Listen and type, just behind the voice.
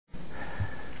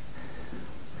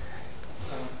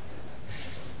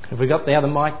Have we got the other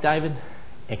mic, David?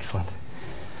 Excellent.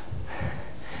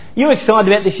 You excited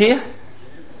about this year?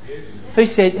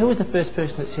 Who was the first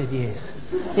person that said yes?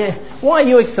 Yeah. Why are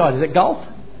you excited? Is it golf?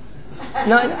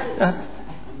 No. I'm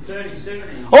turning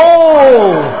 70.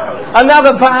 Oh!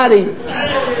 Another party!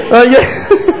 Yeah.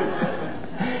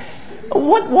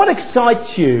 What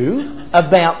excites you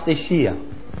about this year?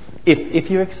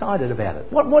 If you're excited about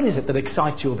it. What is it that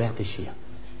excites you about this year?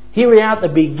 Here we are at the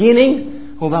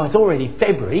beginning, although it's already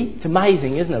February. It's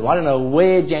amazing, isn't it? I don't know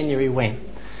where January went.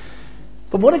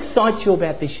 But what excites you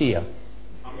about this year?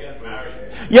 I'm getting married.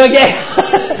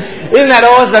 Yeah. Isn't that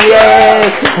awesome?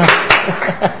 Yes.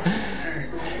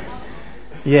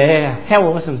 Yeah. How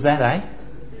awesome is that, eh?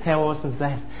 How awesome is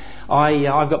that?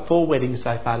 I've got 4 weddings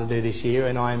so far to do this year,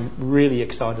 and I'm really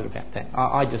excited about that.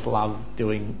 I just love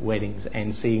doing weddings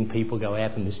and seeing people go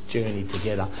out on this journey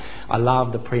together. I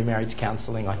love the pre-marriage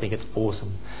counselling. I think it's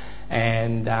awesome,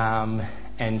 and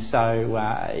so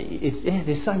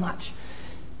there's so much.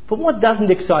 But what doesn't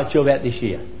excite you about this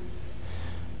year?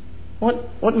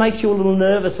 What makes you a little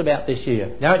nervous about this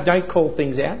year? No, don't call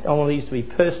things out. I want these to be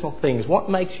personal things. What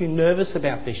makes you nervous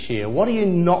about this year? What are you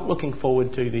not looking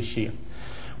forward to this year?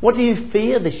 What do you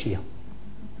fear this year?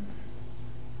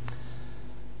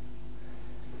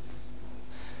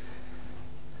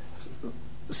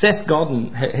 Seth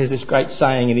Godin has this great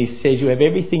saying, and he says, you have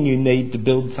everything you need to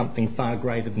build something far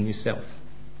greater than yourself.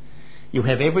 You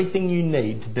have everything you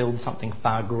need to build something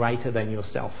far greater than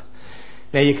yourself.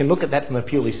 Now, you can look at that from a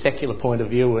purely secular point of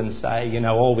view and say,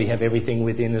 we have everything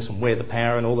within us and we're the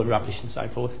power and all the rubbish and so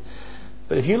forth.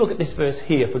 But if you look at this verse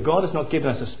here, for God has not given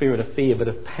us a spirit of fear, but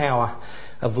of power,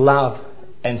 of love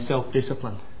and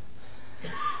self-discipline,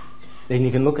 then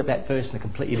you can look at that verse in a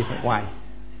completely different way.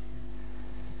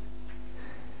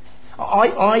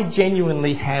 I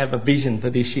genuinely have a vision for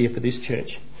this year, for this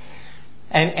church.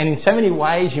 And in so many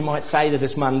ways you might say that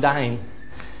it's mundane,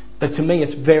 but to me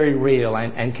it's very real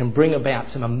and can bring about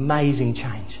some amazing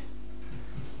change.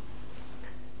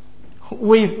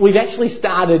 We've actually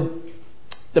started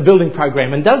the building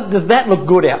program, and does that look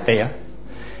good out there?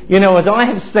 As I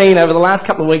have seen over the last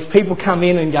couple of weeks, people come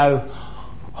in and go,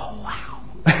 oh wow.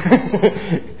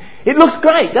 It looks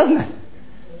great, doesn't it?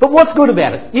 But what's good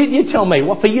about it? You tell me,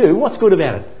 for you, what's good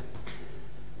about it?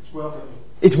 It's welcoming.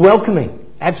 It's welcoming.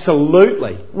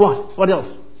 Absolutely. What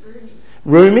else?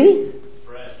 Roomy?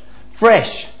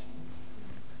 Fresh.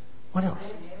 What else?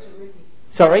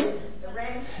 Sorry?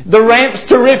 The ramp's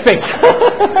terrific.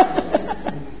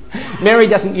 Mary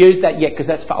doesn't use that yet because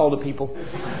that's for older people.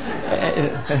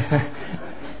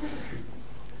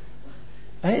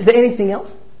 Is there anything else?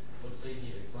 Looks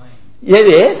easier to clean. Yeah,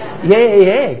 there is.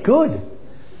 Yeah, good.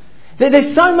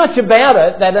 There's so much about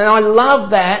it and I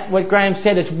love that, what Graham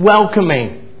said, it's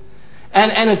welcoming.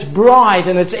 And it's bright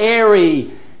and it's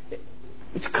airy.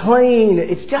 It's clean.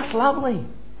 It's just lovely.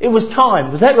 It was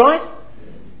time. Was that right?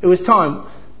 It was time.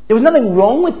 There was nothing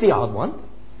wrong with the old one.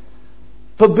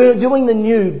 But doing the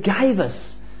new gave us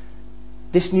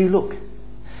this new look.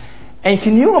 And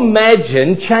can you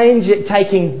imagine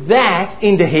taking that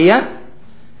into here?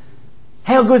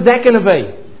 How good is that going to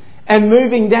be? And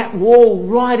moving that wall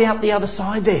right out the other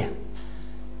side there.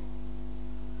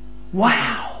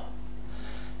 Wow.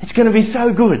 It's going to be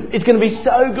so good. It's going to be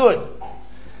so good.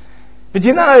 But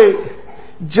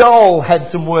Joel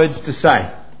had some words to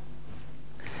say.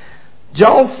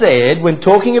 Joel said, when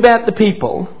talking about the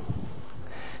people,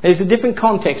 there's a different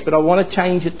context, but I want to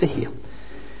change it to here.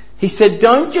 He said,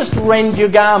 don't just rend your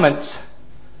garments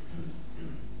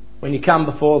when you come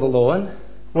before the Lord.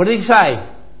 What did he say?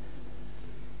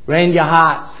 Rend your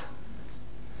hearts.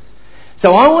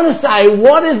 So I want to say,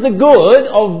 what is the good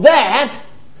of that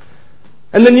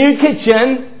and the new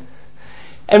kitchen?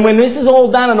 And when this is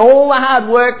all done and all the hard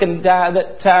work and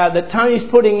that Tony's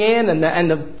putting in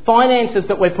and the finances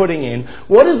that we're putting in,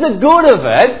 what is the good of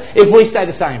it if we stay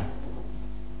the same?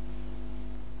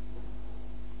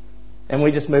 And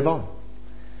we just move on.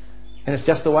 And it's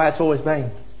just the way it's always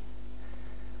been.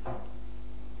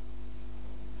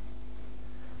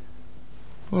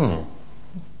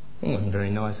 Very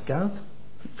nice, Garth.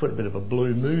 Put a bit of a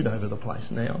blue mood over the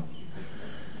place now.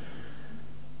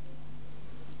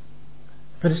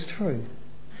 But it's true.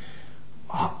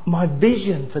 My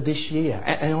vision for this year,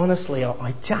 and honestly,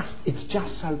 it's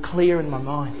just so clear in my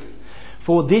mind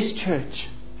for this church,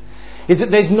 is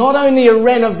that there's not only a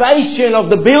renovation of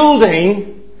the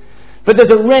building, but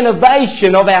there's a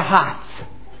renovation of our hearts.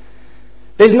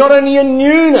 There's not only a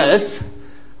newness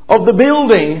of the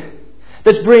building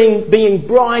that's being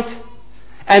bright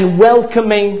and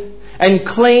welcoming and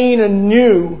clean and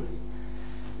new,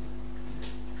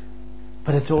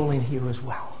 but it's all in here as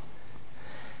well.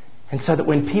 And so that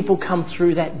when people come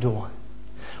through that door,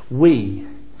 we,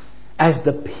 as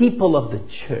the people of the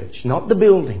church, not the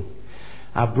building,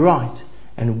 are bright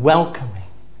and welcoming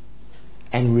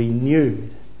and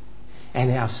renewed,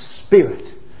 and our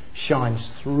spirit shines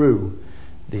through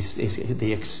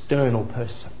the external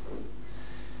person.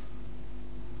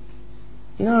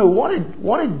 You know,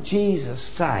 what did Jesus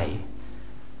say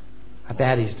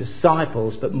about his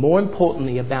disciples, but more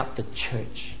importantly about the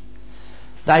church?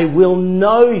 They will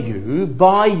know you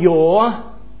by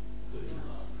your...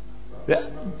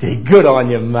 Good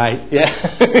on you, mate.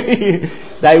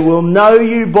 Yeah. They will know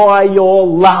you by your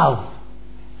love.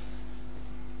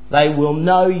 They will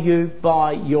know you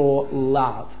by your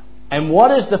love. And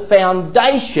what is the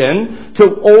foundation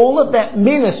to all of that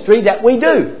ministry that we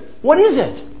do? What is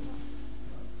it?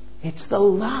 It's the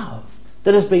love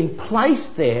that has been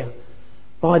placed there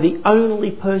by the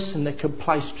only person that could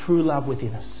place true love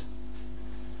within us.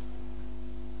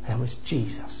 That was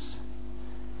Jesus.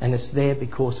 And it's there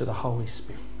because of the Holy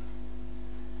Spirit.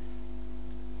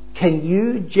 Can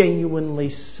you genuinely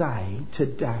say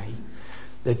today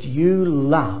that you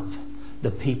love the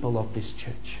people of this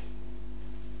church?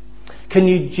 Can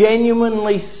you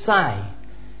genuinely say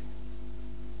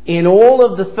in all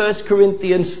of the 1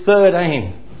 Corinthians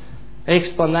 13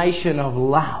 explanation of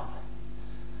love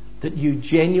that you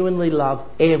genuinely love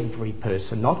every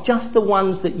person, not just the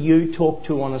ones that you talk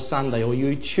to on a Sunday or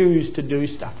you choose to do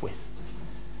stuff with,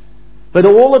 but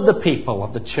all of the people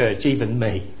of the church, even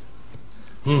me?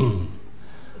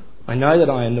 I know that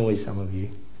I annoy some of you,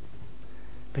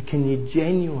 but can you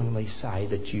genuinely say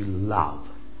that you love?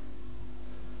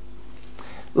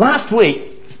 Last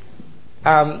week,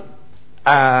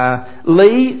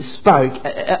 Lee spoke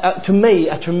to me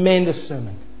a tremendous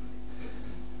sermon.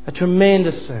 A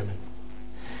tremendous sermon.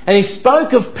 And he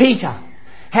spoke of Peter,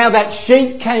 how that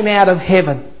sheep came out of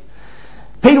heaven.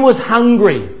 Peter was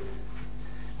hungry.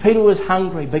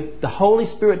 But the Holy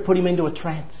Spirit put him into a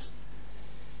trance.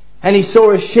 And he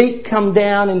saw a sheet come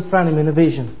down in front of him in a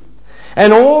vision.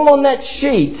 And all on that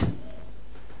sheet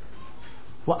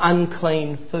were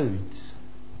unclean foods.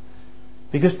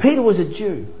 Because Peter was a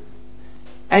Jew.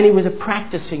 And he was a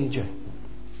practicing Jew.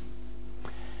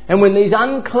 And when these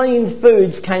unclean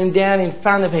foods came down in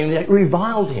front of him, they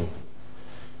reviled him.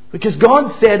 Because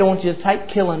God said, I want you to take,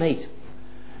 kill and eat.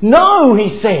 No, he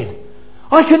said.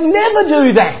 I could never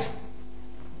do that.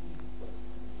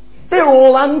 They're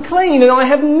all unclean and I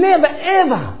have never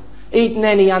ever eaten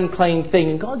any unclean thing.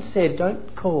 And God said,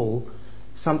 don't call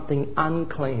something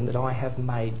unclean that I have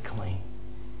made clean.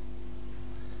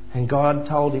 And God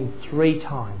told him 3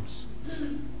 times.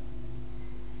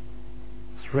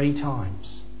 3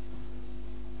 times.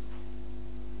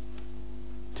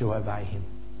 To obey him.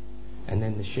 And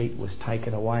then the sheep was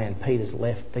taken away and Peter's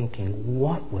left thinking,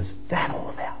 what was that all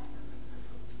about?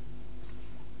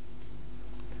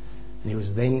 And he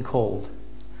was then called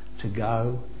to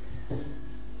go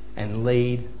and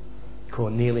lead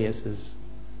Cornelius's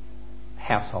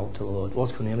household to the Lord. It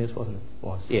was Cornelius, wasn't it? It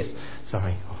was. Yes.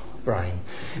 Sorry. Brain.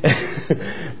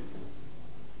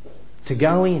 To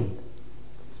go in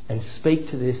and speak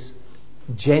to this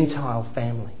Gentile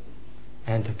family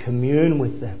and to commune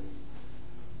with them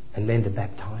and then to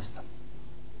baptize them.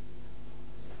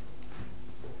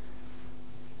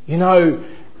 You know,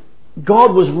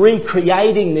 God was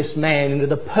recreating this man into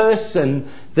the person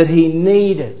that he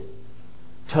needed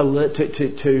to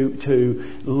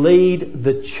lead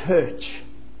the church,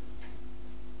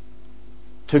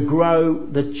 to grow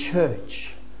the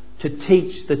church, to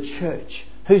teach the church.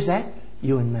 Who's that?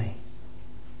 You and me.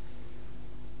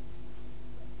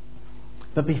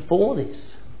 But before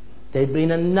this, there'd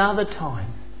been another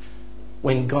time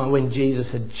when Jesus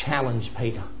had challenged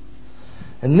Peter.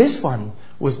 And this one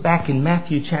was back in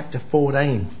Matthew chapter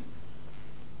 14.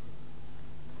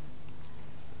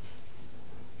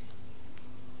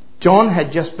 John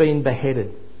had just been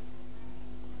beheaded.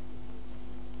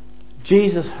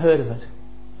 Jesus heard of it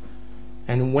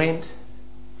and went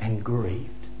and grieved.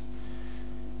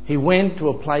 He went to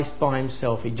a place by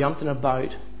himself. He jumped in a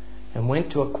boat and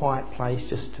went to a quiet place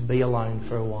just to be alone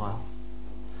for a while.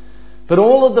 But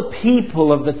all of the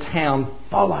people of the town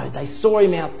followed. They saw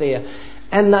him out there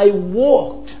and they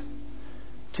walked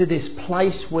to this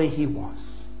place where he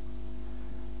was.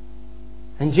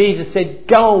 And Jesus said,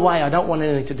 go away, I don't want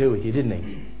anything to do with you, didn't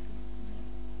he?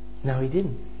 No, he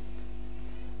didn't.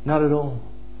 Not at all.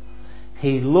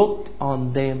 He looked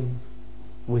on them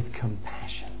with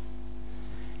compassion.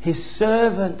 His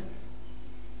servant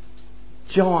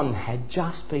John had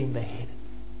just been beheaded.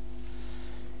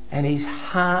 And his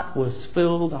heart was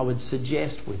filled, I would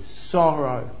suggest, with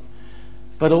sorrow,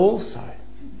 but also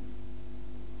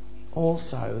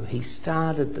also he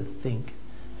started to think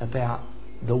about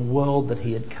the world that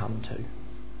he had come to.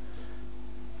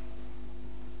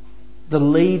 The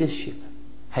leadership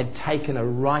had taken a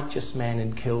righteous man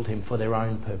and killed him for their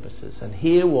own purposes. And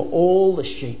here were all the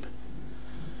sheep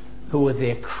who were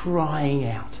there crying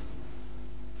out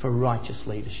for righteous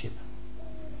leadership.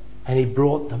 And he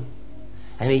brought them,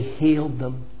 and he healed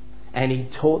them, and he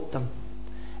taught them.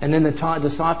 And then the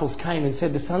disciples came and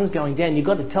said, the sun's going down, you've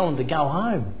got to tell them to go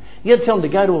home. You've got to tell them to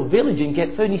go to a village and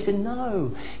get food. And he said,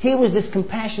 no. Here was this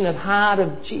compassionate heart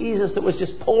of Jesus that was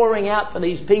just pouring out for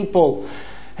these people.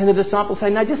 And the disciples say,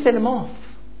 no, just send them off.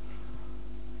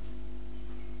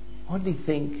 What do you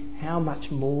think? How much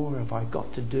more have I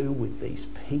got to do with these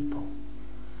people?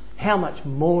 How much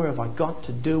more have I got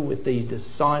to do with these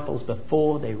disciples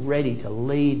before they're ready to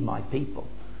lead my people?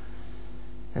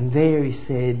 And there he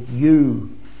said,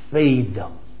 you feed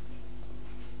them.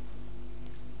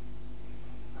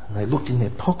 And they looked in their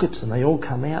pockets and they all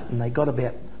come out and they got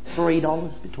about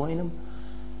 $3 between them.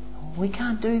 Oh, we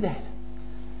can't do that.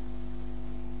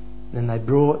 Then they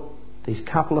brought these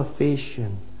couple of fish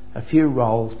and a few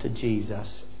rolls to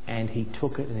Jesus, and he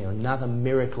took it, and there was another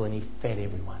miracle, and he fed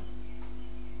everyone.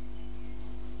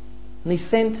 And he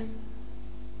sent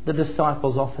the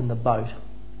disciples off in the boat,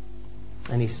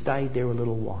 and he stayed there a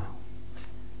little while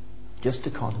just to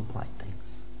contemplate things.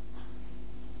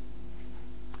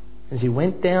 As he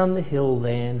went down the hill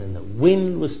then, and the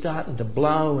wind was starting to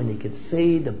blow, and he could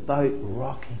see the boat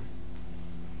rocking.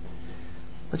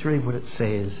 Let's read what it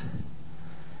says.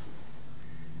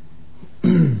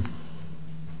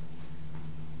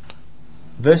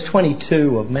 Verse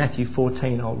 22 of Matthew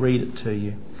 14, I'll read it to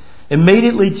you.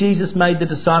 Immediately Jesus made the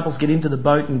disciples get into the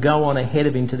boat and go on ahead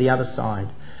of him to the other side.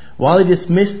 While he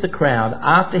dismissed the crowd,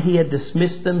 after he had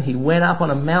dismissed them, he went up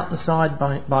on a mountainside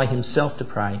by himself to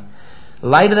pray.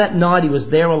 Later that night he was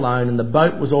there alone, and the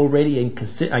boat was already a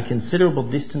considerable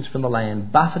distance from the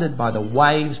land, buffeted by the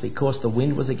waves because the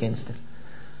wind was against it.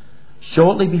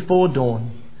 Shortly before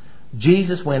dawn,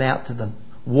 Jesus went out to them,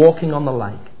 walking on the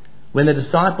lake. When the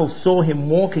disciples saw him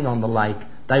walking on the lake,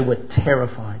 they were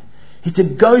terrified. It's a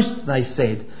ghost, they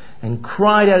said, and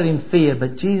cried out in fear.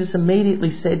 But Jesus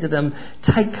immediately said to them,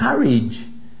 take courage.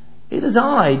 It is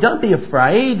I. Don't be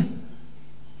afraid.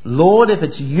 Lord, if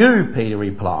it's you, Peter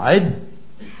replied.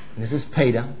 And this is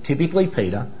Peter, typically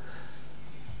Peter.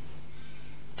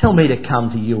 Tell me to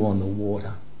come to you on the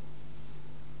water.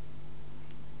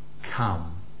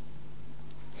 Come,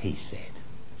 he said.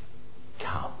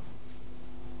 Come.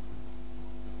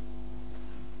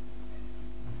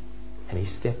 And he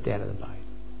stepped out of the boat.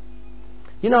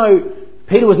 You know,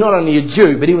 Peter was not only a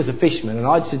Jew, but he was a fisherman. And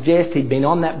I'd suggest he'd been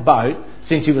on that boat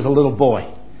since he was a little boy.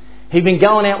 He'd been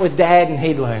going out with Dad and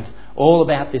he'd learnt all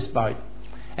about this boat.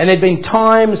 And there'd been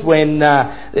times when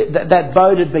that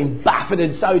boat had been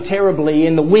buffeted so terribly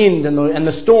in the wind and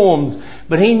the storms.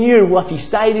 But he knew if he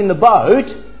stayed in the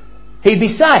boat, he'd be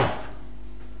safe.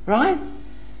 Right?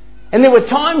 And there were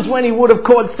times when he would have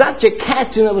caught such a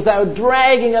catch and they were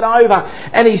dragging it over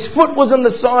and his foot was on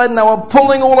the side and they were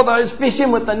pulling all of those fish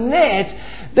in with the net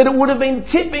that it would have been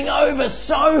tipping over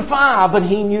so far, but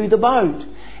he knew the boat.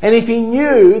 And if he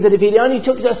knew that if he only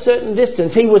took a certain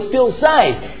distance, he was still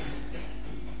safe.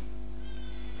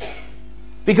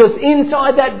 Because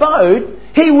inside that boat,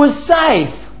 he was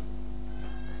safe.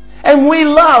 And we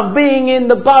love being in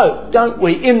the boat, don't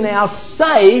we? In our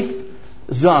safe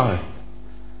zone.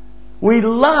 We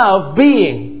love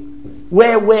being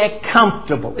where we're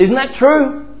comfortable. Isn't that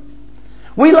true?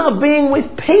 We love being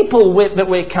with people that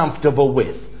we're comfortable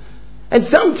with. And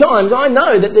sometimes I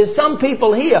know that there's some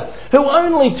people here who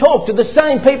only talk to the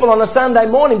same people on a Sunday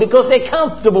morning because they're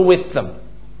comfortable with them.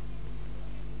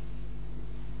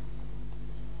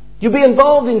 You'll be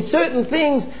involved in certain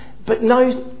things, but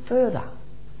no further.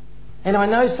 And I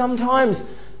know sometimes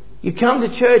you come to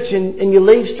church and you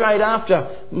leave straight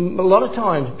after a lot of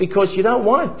times because you don't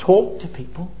want to talk to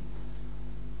people.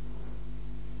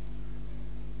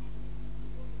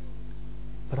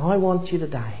 But I want you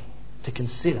today to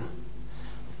consider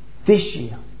this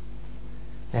year.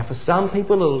 Now for some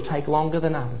people it'll take longer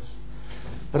than others.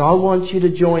 But I want you to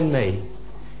join me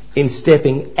in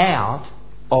stepping out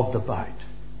of the boat.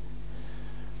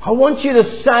 I want you to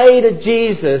say to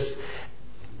Jesus,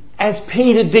 as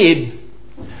Peter did,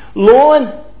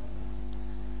 Lord,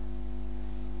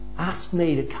 ask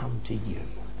me to come to you.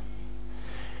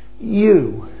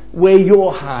 You, where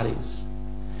your heart is.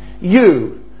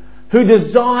 You, who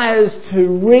desires to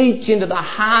reach into the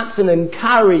hearts and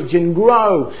encourage and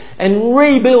grow and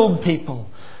rebuild people.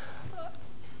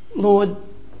 Lord,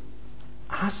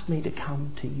 ask me to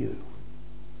come to you.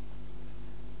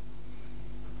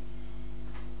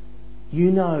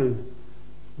 You know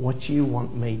what you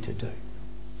want me to do.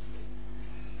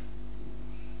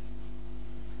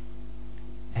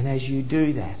 And as you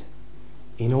do that,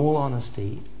 in all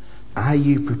honesty, are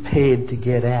you prepared to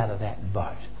get out of that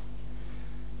boat?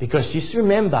 Because just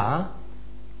remember,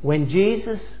 when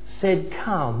Jesus said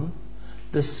come,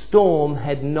 the storm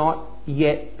had not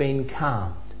yet been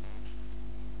calmed.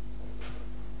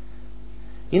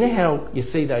 You know how you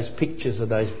see those pictures of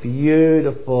those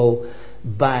beautiful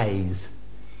bays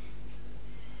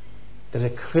that are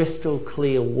crystal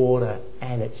clear water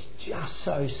and it's just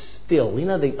so still? You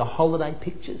know the holiday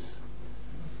pictures?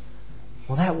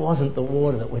 Well, that wasn't the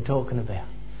water that we're talking about.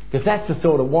 Because that's the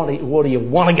sort of water you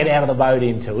want to get out of the boat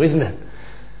into, isn't it?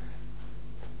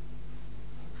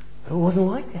 It wasn't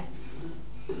like that.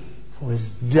 It was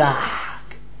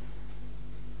dark.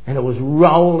 And it was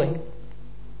rolling.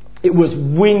 It was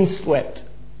windswept.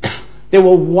 There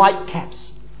were white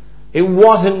caps. It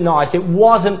wasn't nice. It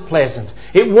wasn't pleasant.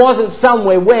 It wasn't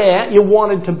somewhere where you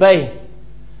wanted to be.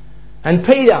 And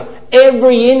Peter,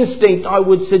 every instinct I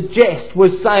would suggest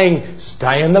was saying,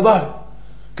 stay in the boat.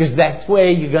 Because that's where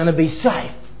you're going to be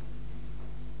safe.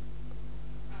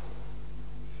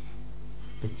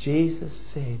 But Jesus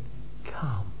said,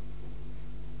 come.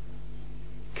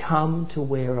 Come to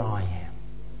where I am.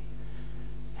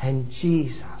 And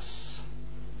Jesus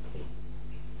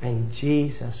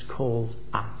calls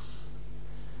us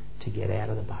to get out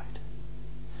of the boat,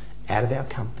 out of our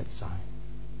comfort zone,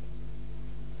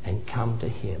 and come to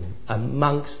Him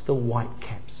amongst the white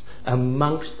caps,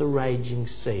 amongst the raging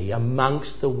sea,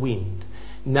 amongst the wind,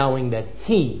 knowing that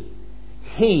He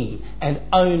and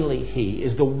only He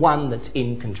is the one that's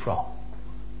in control.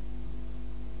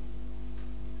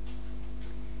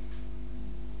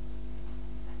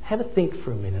 Have a think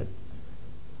for a minute.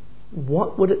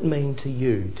 What would it mean to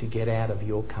you to get out of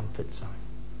your comfort zone?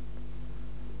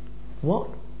 What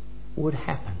would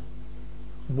happen?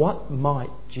 What might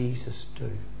Jesus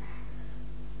do?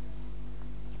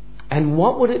 And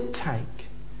what would it take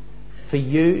for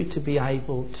you to be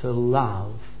able to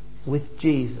love with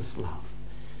Jesus' love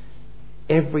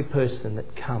every person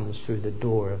that comes through the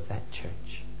door of that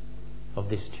church, of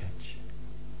this church?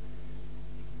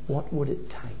 What would it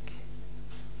take?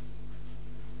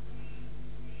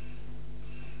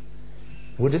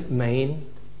 Would it mean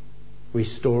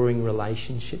restoring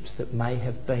relationships that may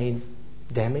have been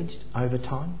damaged over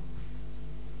time?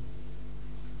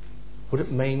 Would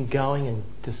it mean going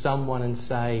to someone and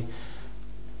say,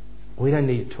 we don't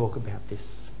need to talk about this.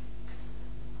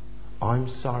 I'm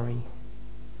sorry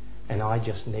and I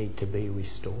just need to be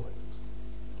restored?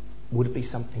 Would it be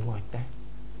something like that?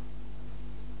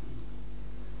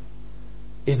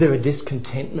 Is there a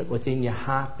discontentment within your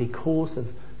heart because of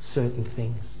certain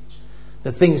things?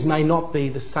 That things may not be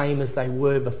the same as they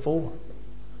were before.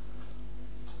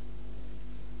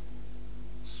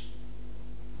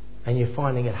 And you're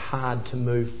finding it hard to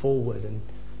move forward and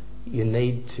you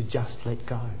need to just let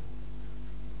go.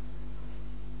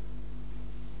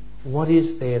 What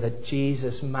is there that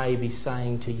Jesus may be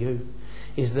saying to you?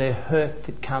 Is there hurt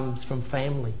that comes from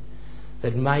family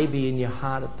that may be in your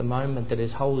heart at the moment that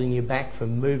is holding you back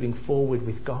from moving forward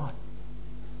with God?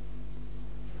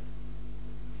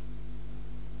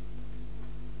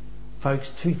 Folks,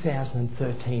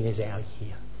 2013 is our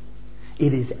year.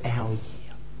 It is our year.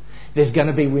 There's going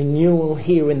to be renewal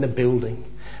here in the building.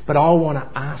 But I want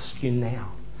to ask you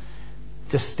now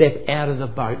to step out of the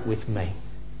boat with me.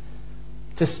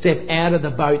 To step out of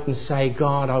the boat and say,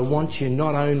 God, I want you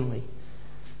not only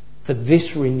for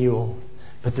this renewal,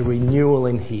 but the renewal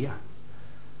in here.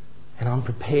 And I'm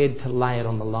prepared to lay it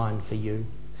on the line for you.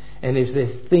 And if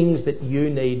there's things that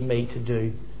you need me to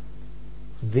do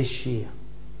this year,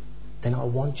 then I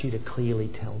want you to clearly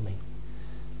tell me.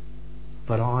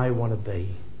 But I want to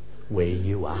be where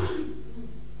you are.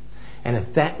 And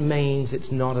if that means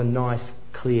it's not a nice,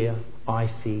 clear,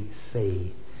 icy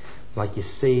sea like you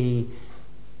see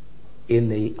in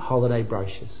the holiday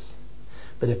brochures,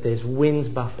 but if there's winds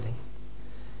buffeting,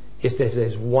 if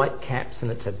there's white caps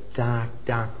and it's a dark,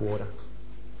 dark water,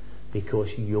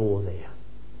 because you're there,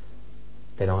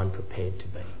 then I'm prepared to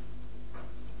be.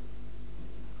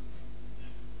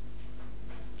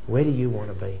 Where do you want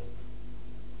to be?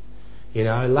 You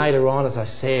know, later on, as I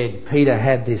said, Peter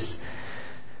had this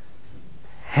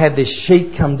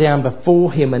sheet come down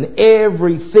before him and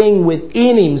everything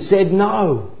within him said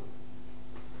no.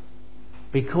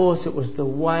 Because it was the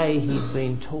way he'd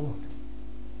been taught.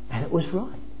 And it was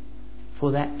right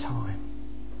for that time.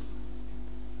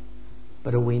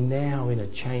 But are we now in a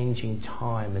changing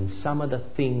time, and some of the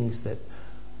things that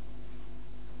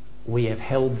we have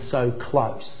held so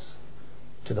close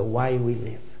to the way we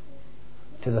live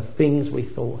to the things we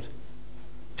thought,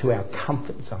 to our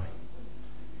comfort zone?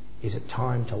 Is it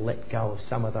time to let go of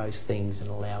some of those things and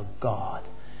allow God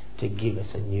to give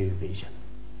us a new vision?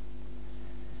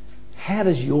 How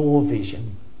does your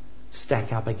vision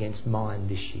stack up against mine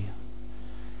this year?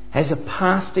 As a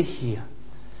pastor here,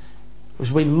 as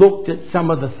we looked at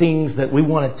some of the things that we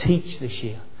want to teach this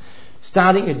year,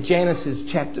 starting at Genesis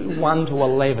chapter 1 to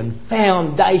 11,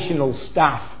 foundational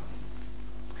stuff.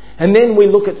 And then we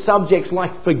look at subjects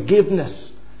like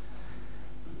forgiveness,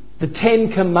 the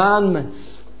 10 Commandments,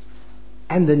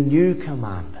 and the New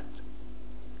Commandment.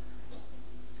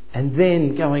 And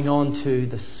then going on to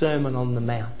the Sermon on the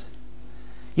Mount.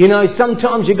 You know,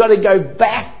 sometimes you've got to go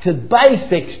back to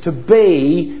basics to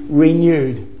be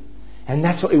renewed. And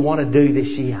that's what we want to do this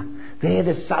year. They're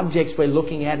the subjects we're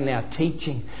looking at in our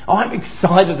teaching. I'm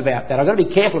excited about that. I've got to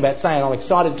be careful about saying I'm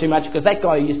excited too much, because that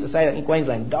guy who used to say that in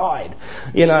Queensland died.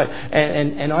 You know,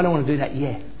 and I don't want to do that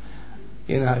yet.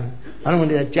 You know, I don't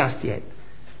want to do that just yet.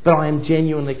 But I am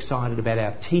genuinely excited about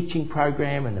our teaching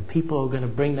program and the people who are going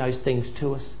to bring those things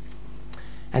to us.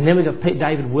 And then we've got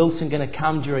David Wilson going to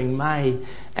come during May,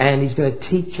 and he's going to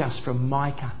teach us from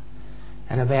Micah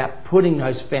and about putting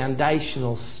those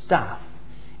foundational stuff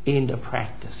into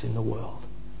practice in the world.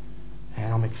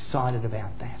 And I'm excited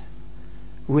about that.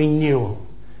 Renewal.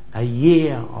 A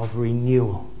year of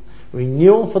renewal.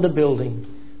 Renewal for the building,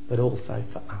 but also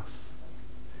for us.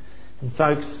 And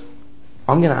folks,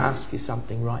 I'm going to ask you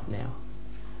something right now.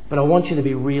 But I want you to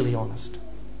be really honest.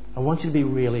 I want you to be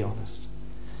really honest.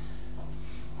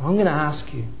 I'm going to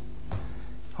ask you,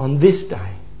 on this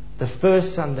day, the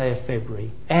first Sunday of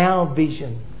February, our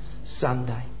Vision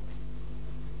Sunday,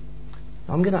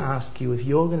 I'm going to ask you if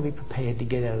you're going to be prepared to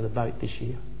get out of the boat this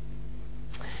year.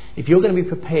 If you're going to be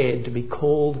prepared to be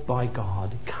called by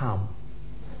God, come.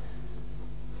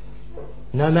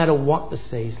 No matter what the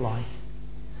sea's like.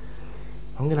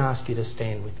 I'm going to ask you to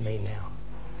stand with me now.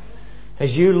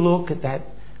 As you look at that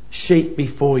sheet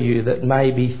before you that may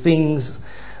be things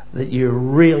that you're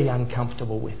really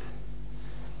uncomfortable with.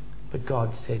 But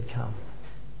God said, come.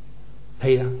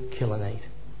 Peter, kill and eat.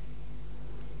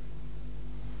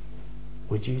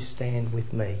 Would you stand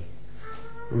with me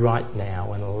right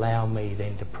now and allow me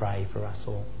then to pray for us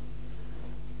all?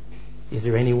 Is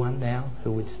there anyone now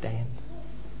who would stand?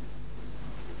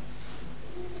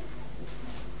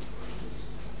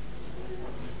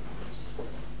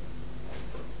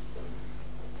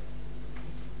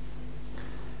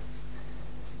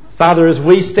 Father, as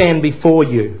we stand before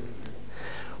you,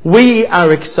 we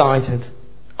are excited.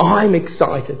 I'm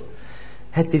excited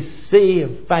at this sea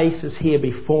of faces here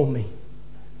before me.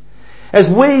 As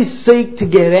we seek to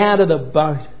get out of the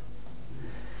boat,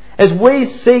 as we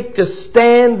seek to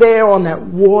stand there on that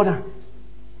water,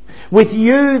 with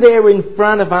you there in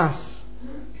front of us,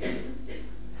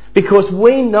 because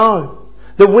we know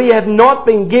that we have not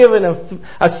been given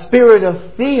a spirit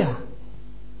of fear.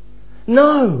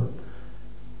 No.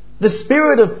 The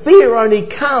spirit of fear only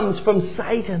comes from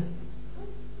Satan.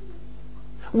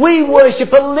 We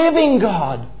worship a living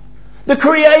God, the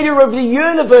creator of the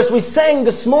universe. We sang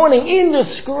this morning,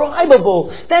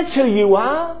 indescribable. That's who you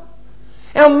are.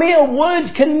 Our mere words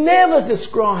can never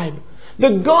describe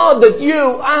the God that you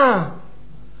are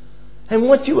and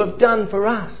what you have done for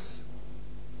us.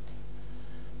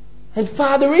 And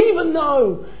Father, even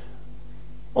though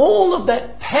all of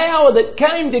that power that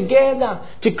came together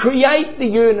to create the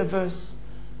universe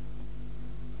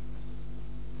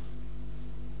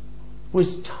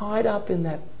was tied up in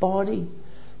that body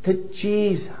that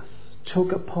Jesus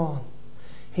took upon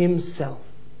himself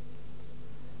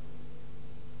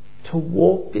to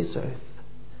walk this earth,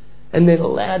 and then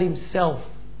allowed himself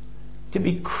to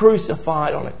be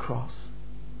crucified on a cross.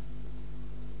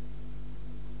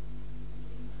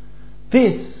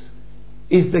 This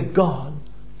is the God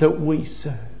that we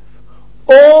serve.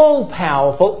 All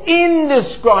powerful,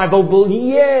 indescribable,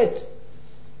 yet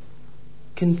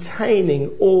containing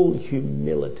all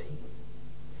humility.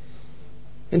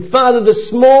 And Father,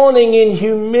 this morning in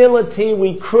humility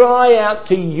we cry out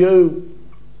to you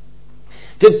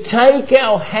to take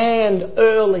our hand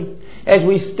early as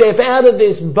we step out of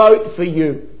this boat for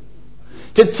you.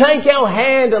 To take our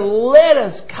hand and let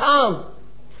us come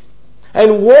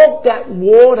and walk that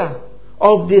water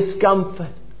of discomfort.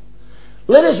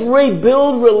 Let us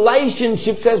rebuild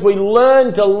relationships as we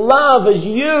learn to love as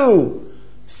you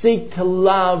seek to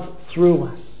love through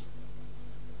us.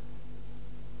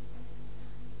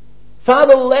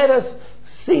 Father, let us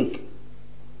seek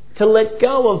to let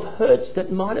go of hurts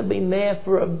that might have been there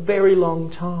for a very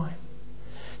long time.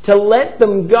 To let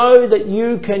them go, that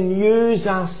you can use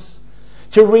us,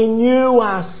 to renew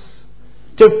us,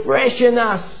 to freshen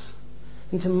us,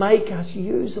 and to make us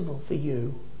usable for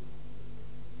you.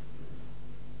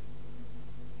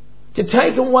 To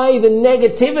take away the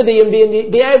negativity and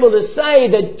be able to say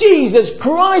that Jesus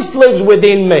Christ lives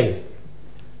within me.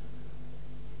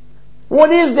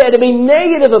 What is there to be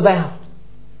negative about?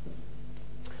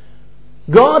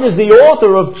 God is the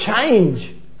author of change.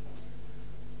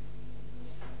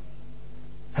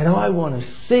 And I want to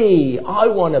see, I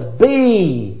want to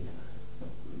be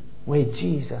where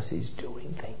Jesus is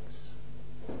doing things.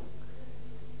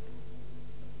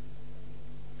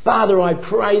 Father, I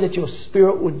pray that your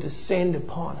Spirit would descend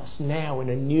upon us now in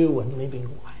a new and living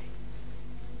way.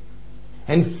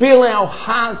 And fill our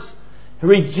hearts,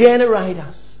 regenerate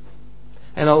us,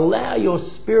 and allow your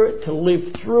Spirit to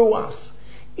live through us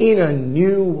in a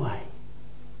new way.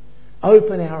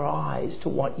 Open our eyes to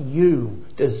what you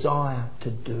desire to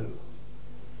do.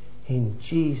 In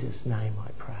Jesus' name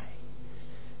I pray.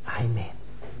 Amen.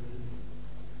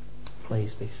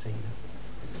 Please be seated.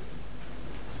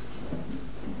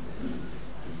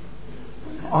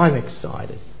 I'm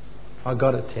excited. I've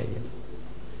got to tell you.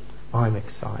 I'm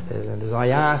excited. And as I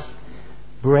ask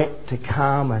Brett to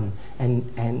come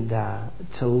and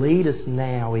to lead us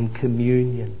now in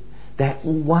communion, that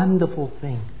wonderful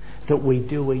thing that we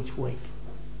do each week,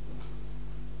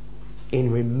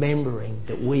 in remembering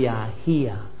that we are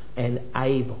here and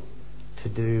able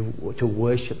to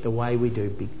worship the way we do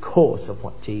because of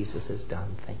what Jesus has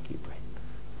done. Thank you, Brett.